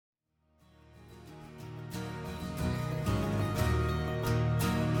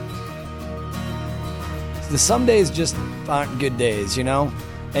some days just aren't good days, you know?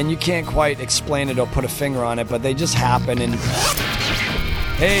 And you can't quite explain it or put a finger on it, but they just happen. And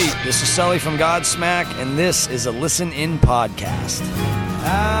hey, this is Sully from Godsmack, and this is a Listen In podcast.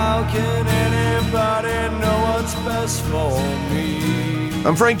 How can anybody know what's best for me?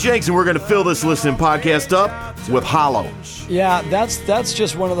 I'm Frank Jenks, and we're going to fill this Listen In podcast up with Hollow. Yeah, that's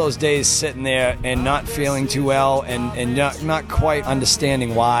just one of those days sitting there and not feeling too well and not quite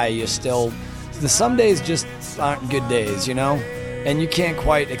understanding why you're still... Some days just aren't good days, you know? And you can't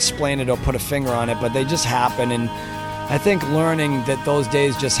quite explain it or put a finger on it, but they just happen. And I think learning that those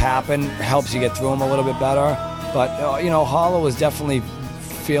days just happen helps you get through them a little bit better. But, Hollow was definitely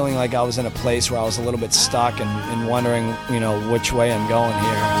feeling like I was in a place where I was a little bit stuck and wondering, which way I'm going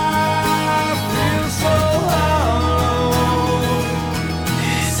here. I feel so hollow.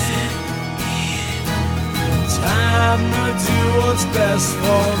 Is it time to do what's best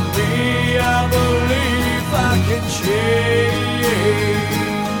for me? I believe I can change.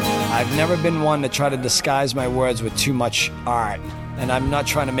 I've never been one to try to disguise my words with too much art. And I'm not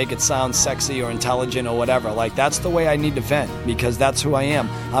trying to make it sound sexy or intelligent or whatever. Like, that's the way I need to vent, because that's who I am.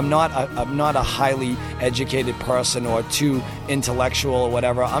 I'm not a highly educated person or too intellectual or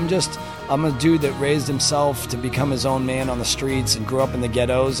whatever. I'm a dude that raised himself to become his own man on the streets and grew up in the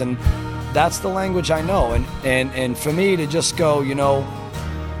ghettos, and that's the language I know. And for me to just go,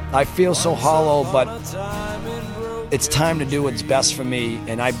 I feel so hollow, but it's time to do what's best for me,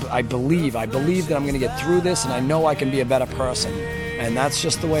 and I believe that I'm going to get through this, and I know I can be a better person, and that's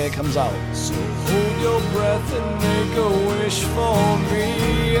just the way it comes out. So hold your breath and make a wish for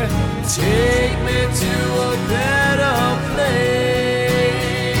me. Take me to a better place.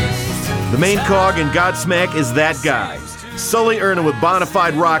 The main cog in Godsmack is that guy, Sully Erna, with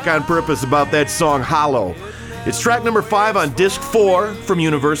Bonafide Rock on Purpose about that song Hollow. It's track number 5 on disc 4 from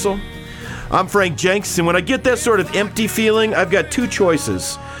Universal. I'm Frank Jenks, and when I get that sort of empty feeling, I've got two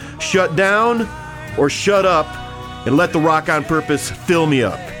choices: shut down or shut up and let the Rock on Purpose fill me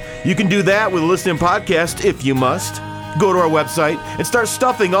up. You can do that with a Listen In podcast if you must. Go to our website and start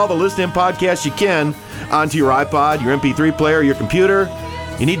stuffing all the Listen In podcasts you can onto your iPod, your MP3 player, your computer.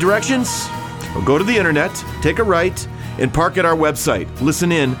 You need directions? Well, go to the internet, take a right, and park at our website,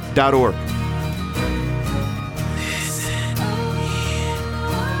 listenin.org.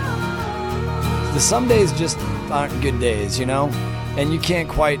 Some days just aren't good days, And you can't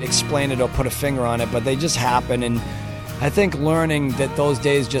quite explain it or put a finger on it, but they just happen. And I think learning that those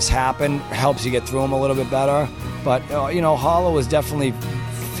days just happen helps you get through them a little bit better. But, Hollow was definitely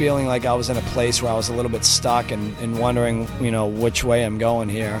feeling like I was in a place where I was a little bit stuck and wondering, which way I'm going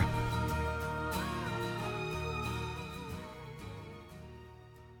here.